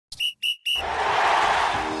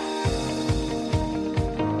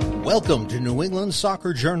Welcome to New England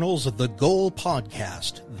Soccer Journal's The Goal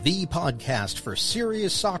Podcast, the podcast for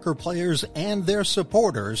serious soccer players and their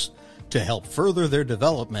supporters to help further their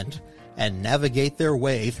development and navigate their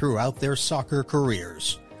way throughout their soccer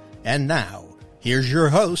careers. And now, here's your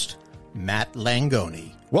host, Matt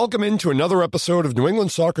Langoni. Welcome into another episode of New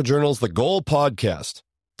England Soccer Journal's The Goal Podcast.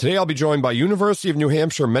 Today I'll be joined by University of New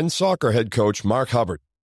Hampshire men's soccer head coach Marc Hubbard.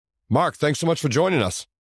 Marc, thanks so much for joining us.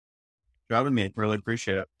 Having me. Really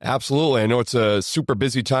appreciate it. Absolutely. I know it's a super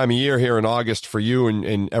busy time of year here in August for you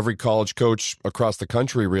and every college coach across the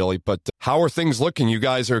country, really. But how are things looking? You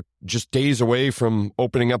guys are just days away from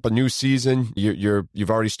opening up a new season. You've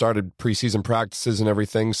already started preseason practices and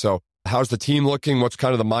everything. So how's the team looking? What's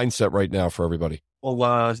kind of the mindset right now for everybody?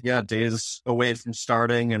 Well, days away from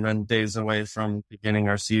starting and then days away from beginning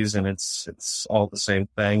our season. It's all the same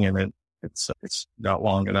thing, and it's not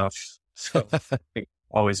long enough. So I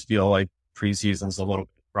always feel like preseason's a little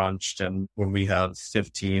bit crunched, and when we have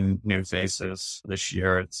 15 new faces this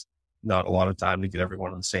year, it's not a lot of time to get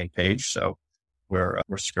everyone on the same page. So we're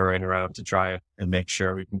scurrying around to try and make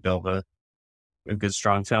sure we can build a good,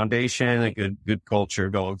 strong foundation, a good culture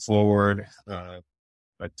going forward.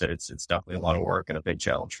 But it's definitely a lot of work and a big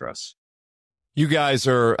challenge for us. You guys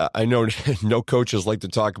are, I know no coaches like to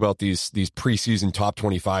talk about these preseason top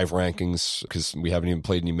 25 rankings because we haven't even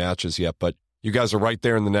played any matches yet, but you guys are right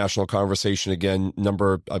there in the national conversation again,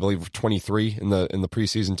 number, I believe, 23 in the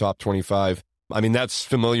preseason top 25. I mean, that's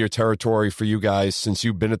familiar territory for you guys since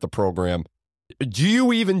you've been at the program. Do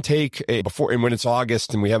you even take before, and when it's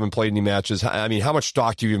August and we haven't played any matches, I mean, how much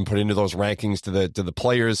stock do you even put into those rankings? Do the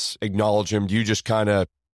players acknowledge them? Do you just kind of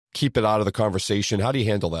keep it out of the conversation? How do you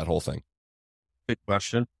handle that whole thing? Good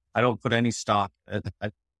question. I don't put any stock.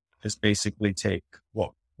 I just basically take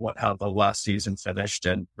how the last season finished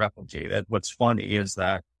and replicate it. What's funny is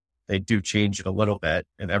that they do change it a little bit,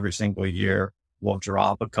 and every single year we'll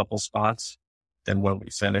drop a couple spots than when we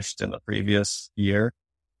finished in the previous year,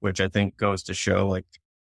 which I think goes to show like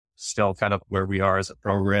still kind of where we are as a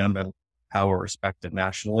program and how we're respected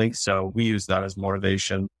nationally. So we use that as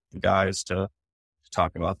motivation for guys to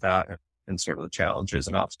talk about that and sort of the challenges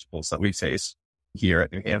and obstacles that we face here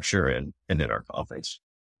at New Hampshire and in our conference.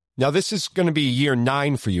 Now, this is going to be year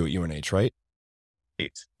 9 for you at UNH, right?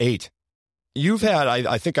 8. You've had,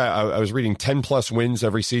 I think I was reading 10 plus wins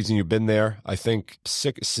every season you've been there. I think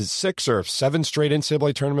six or 7 straight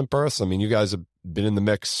NCAA tournament berths. I mean, you guys have been in the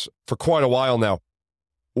mix for quite a while now.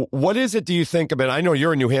 What is it, do you think? I mean, I know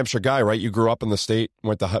you're a New Hampshire guy, right? You grew up in the state,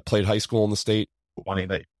 played high school in the state.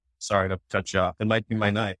 Sorry to cut you off. It might be my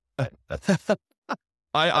night.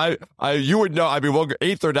 You would know. I mean, well,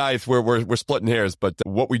 8th or 9th, we're splitting hairs, but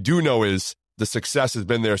what we do know is the success has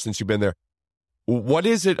been there since you've been there. What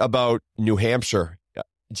is it about New Hampshire,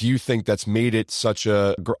 do you think, that's made it such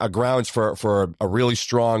a grounds for a really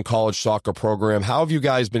strong college soccer program? How have you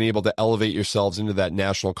guys been able to elevate yourselves into that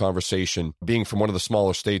national conversation, being from one of the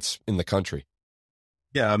smaller states in the country?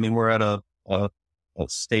 Yeah, I mean, we're at a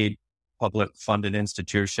state public funded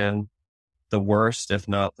institution, the worst, if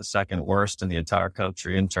not the second worst in the entire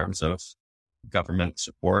country in terms of government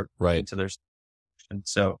support. Right. To their, and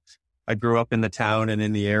so I grew up in the town and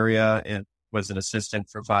in the area and was an assistant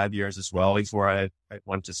for 5 years as well before I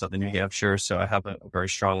went to Southern New Hampshire. So I have a very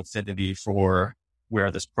strong affinity for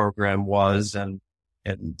where this program was and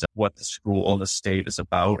what the school and the state is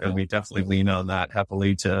about. And we definitely lean on that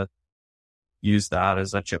heavily to use that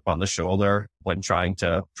as a chip on the shoulder when trying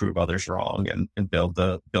to prove others wrong and build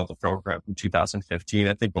the program in 2015.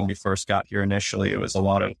 I think when we first got here initially, it was a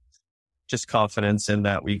lot of just confidence in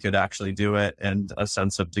that we could actually do it and a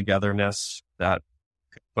sense of togetherness that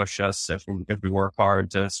could push us if we work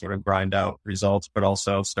hard to sort of grind out results, but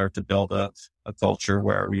also start to build a culture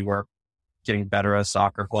where we were getting better as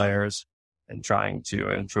soccer players and trying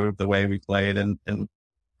to improve the way we played and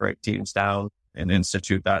break teams down and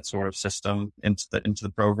institute that sort of system into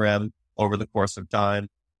the program over the course of time.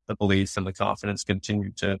 The belief and the confidence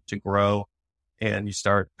continue to grow, and you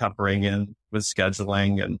start peppering in with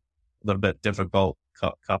scheduling and a little bit difficult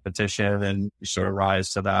competition, and you sort of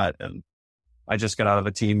rise to that. And I just got out of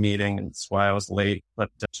a team meeting, and that's why I was late. But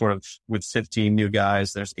sort of with 15 new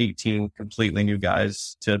guys, there's 18 completely new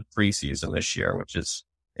guys to preseason this year, which is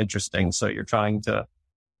interesting. So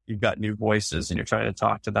you've got new voices and you're trying to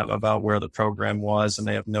talk to them about where the program was, and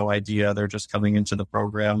they have no idea. They're just coming into the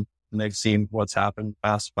program and they've seen what's happened the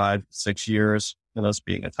past 5-6 years and us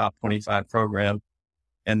being a top 25 program.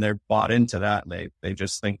 And they're bought into that. And they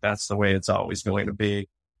just think that's the way it's always going to be.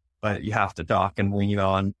 But you have to talk and lean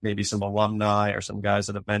on maybe some alumni or some guys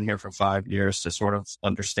that have been here for 5 years to sort of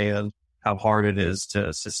understand how hard it is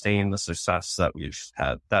to sustain the success that we've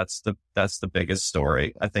had. That's the biggest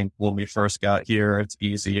story. I think when we first got here, it's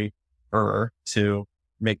easier to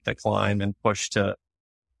make the climb and push to,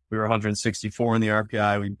 we were 164 in the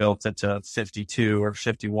RPI. We built it to 52 or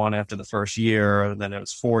 51 after the first year. And then it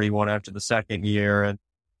was 41 after the second year. And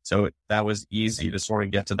so that was easy to sort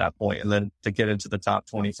of get to that point. And then to get into the top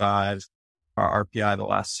 25, our RPI the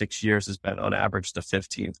last 6 years has been on average the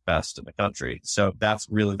 15th best in the country. So that's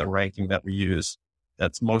really the ranking that we use.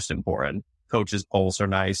 That's most important. Coaches' polls are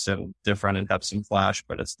nice and different and have some flash,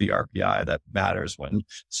 but it's the RPI that matters when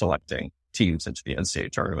selecting teams into the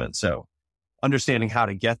NCAA tournament. So understanding how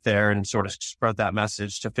to get there and sort of spread that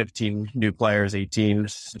message to 15 new players, 18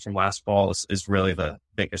 from last fall is really the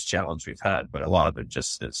biggest challenge we've had. But a lot of it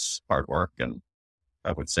just is hard work and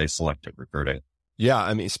I would say selective recruiting. Yeah,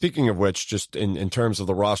 I mean, speaking of which, just in terms of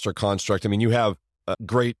the roster construct, I mean, you have a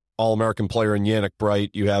great All-American player in Yannick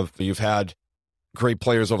Bright. You've had great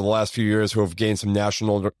players over the last few years who have gained some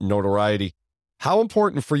national notoriety. How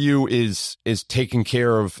important for you is taking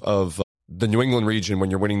care of the New England region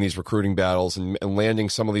when you're winning these recruiting battles and landing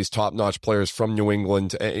some of these top-notch players from New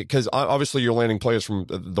England? Because obviously you're landing players from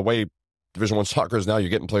the way Division I soccer is now,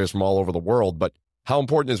 you're getting players from all over the world. But how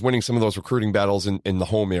important is winning some of those recruiting battles in the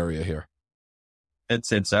home area here?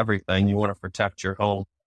 It's everything. You want to protect your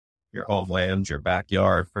homeland, your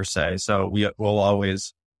backyard per se. So we'll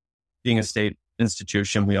always, being a state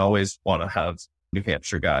institution, we always want to have New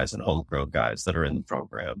Hampshire guys and homegrown guys that are in the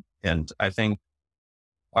program. And I think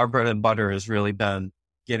our bread and butter has really been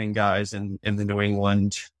getting guys in the New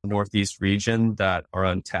England Northeast region that are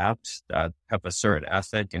untapped, that have a certain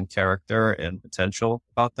ethic and character and potential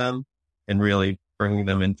about them, and really bringing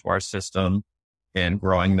them into our system and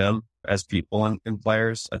growing them as people and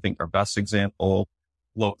players. I think our best example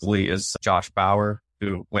locally is Josh Bauer,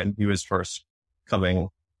 who, when he was first coming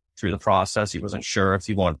through the process, he wasn't sure if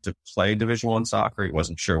he wanted to play Division I soccer. He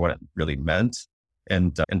wasn't sure what it really meant,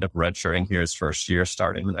 and ended up redshirting here his first year,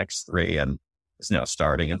 starting the next 3, and is now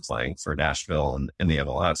starting and playing for Nashville and in the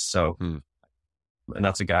MLS. So, and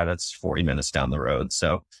that's a guy that's 40 minutes down the road.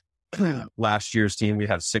 So last year's team, we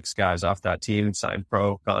have 6 guys off that team signed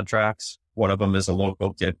pro contracts. One of them is a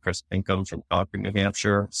local kid, Chris Pinkham from Concord, New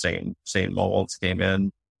Hampshire. Same molds, came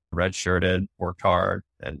in, redshirted, worked hard,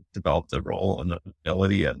 and developed a role and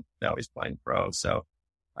ability, and now he's playing pro. So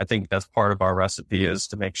I think that's part of our recipe, is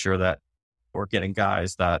to make sure that we're getting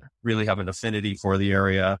guys that really have an affinity for the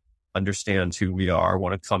area, understand who we are,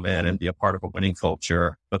 want to come in and be a part of a winning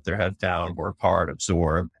culture, put their head down, work hard,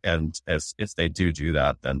 absorb. And if they do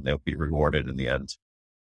that, then they'll be rewarded in the end.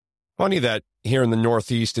 Funny that here in the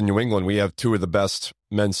Northeast in New England, we have 2 of the best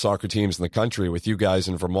men's soccer teams in the country with you guys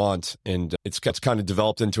in Vermont. And it's kind of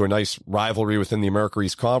developed into a nice rivalry within the America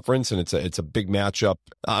East Conference. And it's a big matchup.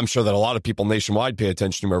 I'm sure that a lot of people nationwide pay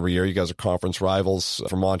attention to every year. You guys are conference rivals.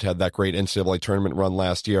 Vermont had that great NCAA tournament run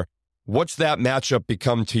last year. What's that matchup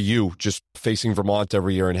become to you, just facing Vermont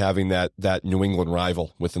every year and having that New England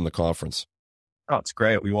rival within the conference? Oh, it's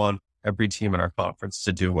great. We want every team in our conference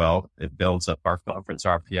to do well. It builds up our conference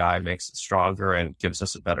RPI, makes it stronger, and gives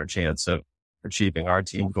us a better chance of achieving our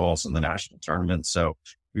team goals in the national tournament. So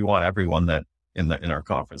we want everyone that in our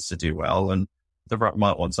conference to do well. And the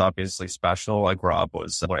Vermont one's obviously special. Like Rob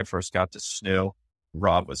was, when I first got to SNU,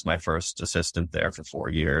 Rob was my first assistant there for 4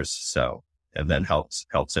 years. So, and then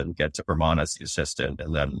helped him get to Vermont as the assistant.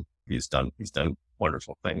 And then he's done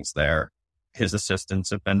wonderful things there. His assistants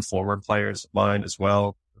have been former players of mine as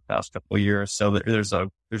well the past couple of years. So there's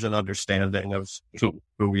an understanding of who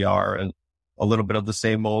we are, and a little bit of the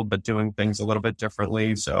same mold, but doing things a little bit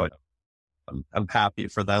differently. So I'm happy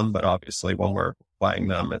for them, but obviously when we're playing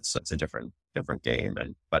them, it's a different game.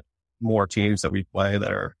 But more teams that we play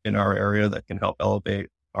that are in our area that can help elevate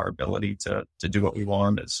our ability to do what we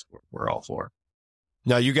want is we're all for.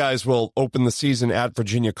 Now, you guys will open the season at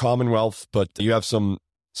Virginia Commonwealth, but you have some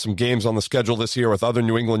games on the schedule this year with other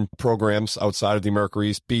New England programs outside of the America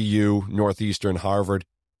East, BU, Northeastern, Harvard.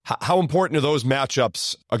 How important are those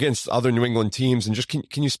matchups against other New England teams? And just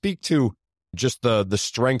can you speak to just the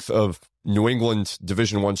strength of New England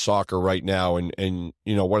Division I soccer right now, and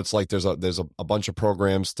you know what it's like? There's a bunch of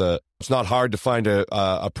programs. It's not hard to find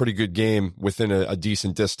a pretty good game within a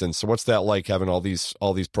decent distance. So what's that like, having all these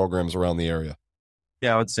programs around the area?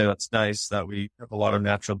 Yeah, I would say that's nice that we have a lot of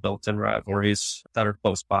natural built-in rivalries that are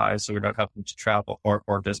close by, so we're not having to travel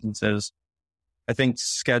or distances. I think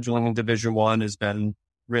scheduling in Division I has been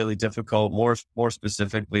really difficult, more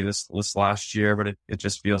specifically this last year, but it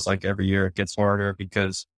just feels like every year it gets harder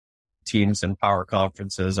because teams in power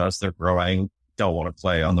conferences, as they're growing, don't want to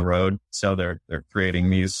play on the road. So they're creating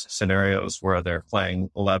these scenarios where they're playing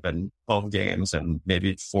 11 home games and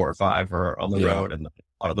maybe 4 or 5 are on the road. And a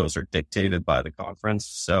lot of those are dictated by the conference.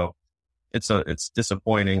 So it's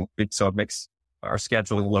disappointing. So it makes our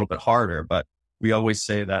scheduling a little bit harder, but we always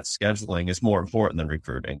say that scheduling is more important than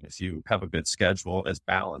recruiting. If you have a good schedule, it's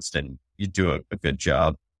balanced, and you do a good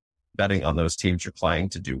job betting on those teams you're playing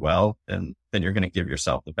to do well, and then you're going to give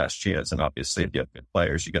yourself the best chance. And obviously, if you have good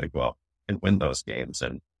players, you got to go out and win those games.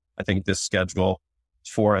 And I think this schedule,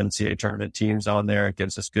 4 NCAA tournament teams on there, it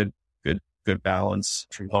gives us good balance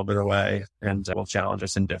from home and away, and will challenge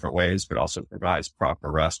us in different ways, but also provides proper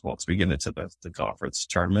rest once we get into the conference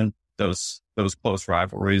tournament. Those close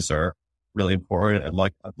rivalries are really important.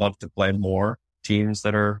 I'd love to play more teams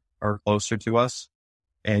that are closer to us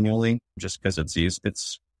annually, just because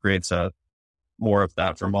it's creates a more of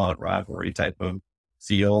that Vermont rivalry type of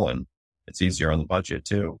feel, and it's easier on the budget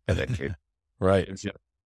too. I think right. Gives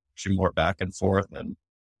you more back and forth and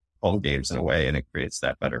home games in a way, and it creates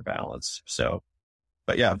that better balance. So,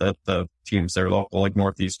 but yeah, the teams that are local, like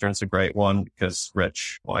Northeastern's a great one because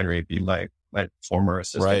Rich Winery be my former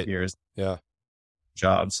assistant years. Yeah.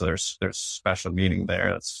 Job. So there's special meaning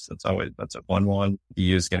there. That's a 1-1.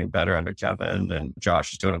 EU is getting better under Kevin, and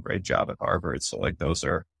Josh is doing a great job at Harvard. So like those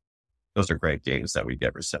are great games that we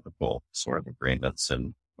get reciprocal sort of agreements,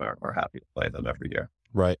 and we're happy to play them every year.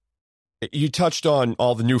 Right. You touched on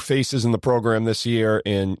all the new faces in the program this year,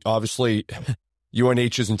 and obviously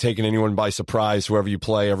UNH isn't taking anyone by surprise. Whoever you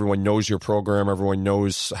play, everyone knows your program. Everyone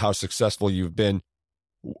knows how successful you've been.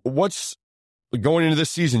 What's going into this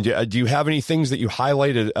season? Do you have any things that you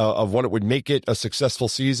highlighted of what it would make it a successful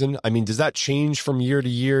season? I mean, does that change from year to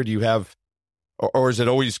year? Do you have, or is it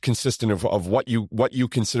always consistent of what you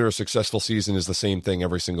consider a successful season is the same thing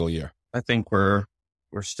every single year? I think we're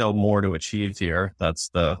still more to achieve here. That's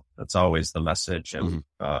always the message, and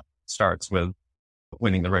starts with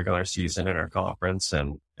winning the regular season in our conference,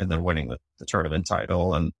 and then winning the tournament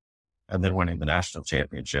title, and then winning the national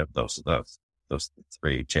championship. Those are those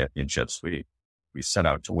 3 championships we set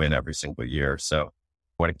out to win every single year. So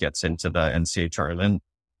when it gets into the NCAA tournament,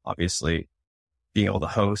 obviously being able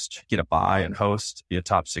to get a bye and host, be a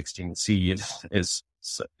top 16 seed is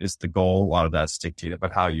the goal. A lot of that's dictated by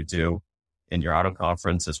how you do in your out of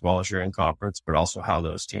conference as well as your in conference, but also how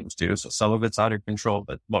those teams do. So some of it's out of control,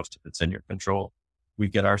 but most of it's in your control. We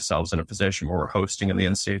get ourselves in a position where we're hosting in the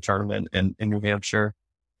NCAA tournament in New Hampshire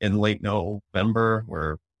in late November.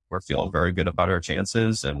 We're feeling very good about our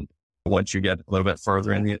chances. And once you get a little bit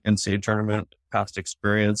further in the NCAA tournament, past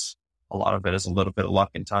experience, a lot of it is a little bit of luck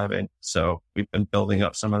and timing. So we've been building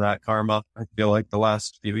up some of that karma, I feel like, the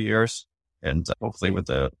last few years. And hopefully with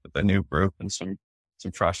the new group and some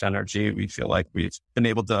fresh energy, we feel like we've been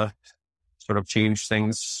able to sort of change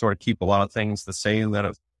things, sort of keep a lot of things the same that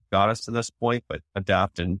have got us to this point, but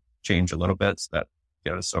adapt and change a little bit so that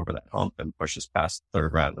get us over that hump and push us past the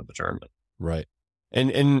 3rd round of the tournament. Right.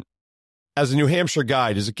 And as a New Hampshire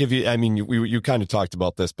guy, does it give you, I mean, you kind of talked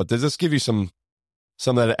about this, but does this give you some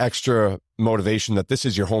of that extra motivation that this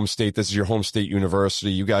is your home state, this is your home state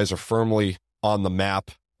university, you guys are firmly on the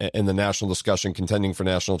map in the national discussion, contending for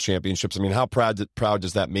national championships? I mean, how proud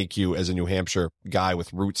does that make you as a New Hampshire guy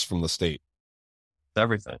with roots from the state?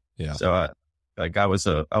 Everything. Yeah. So I was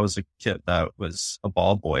a kid that was a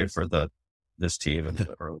ball boy for this team in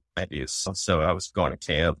the early 90s. So I was going to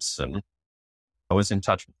camps, and I was in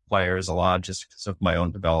touch with players a lot just because of my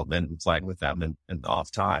own development and playing with them in the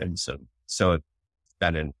off times. And so it's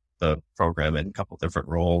been in the program in a couple of different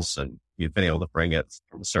roles, and you've been able to bring it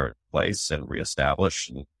from a certain place and reestablish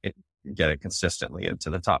and get it consistently into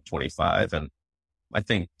the top 25. And I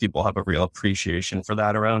think people have a real appreciation for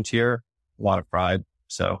that around here, a lot of pride.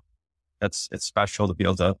 So it's special to be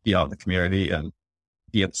able to be out in the community and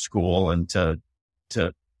be at school, and to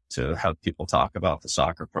have people talk about the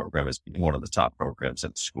soccer program as being one of the top programs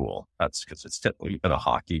in the school. That's because it's typically been a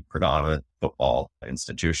hockey predominant football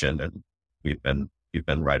institution, and we've been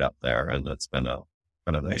right up there, and it's been a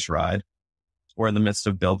nice ride. We're in the midst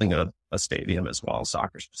of building a stadium as well, a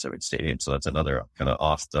soccer specific stadium. So that's another kind of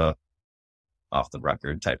off the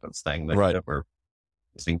record type of thing that we're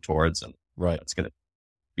moving towards. And it's going to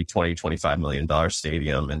be $20-25 million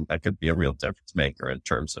stadium. And that could be a real difference maker in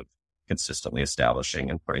terms of consistently establishing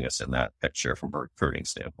and putting us in that picture from a recruiting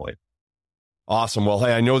standpoint. Awesome. Well,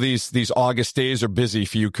 hey, I know these August days are busy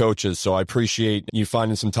for you coaches, so I appreciate you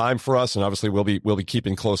finding some time for us. And obviously we'll be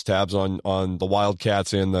keeping close tabs on the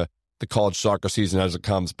Wildcats and the college soccer season as it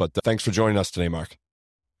comes. But thanks for joining us today, Marc.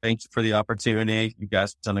 Thank you for the opportunity. You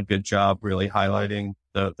guys have done a good job really highlighting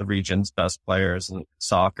the region's best players in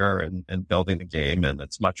soccer and building the game. And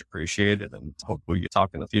it's much appreciated, and hopefully you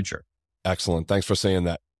talk in the future. Excellent. Thanks for saying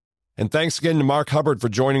that. And thanks again to Marc Hubbard for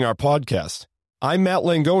joining our podcast. I'm Matt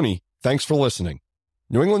Langoni. Thanks for listening.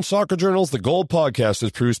 New England Soccer Journal's The Goal podcast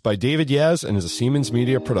is produced by David Yaz and is a Siemens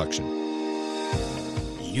Media production.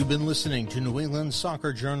 You've been listening to New England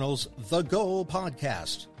Soccer Journal's The Goal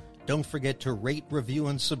podcast. Don't forget to rate, review,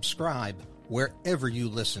 and subscribe wherever you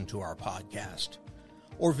listen to our podcast.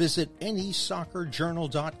 Or visit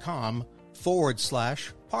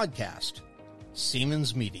anysoccerjournal.com/podcast.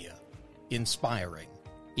 Siemens Media. Inspiring,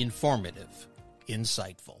 informative,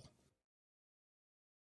 insightful.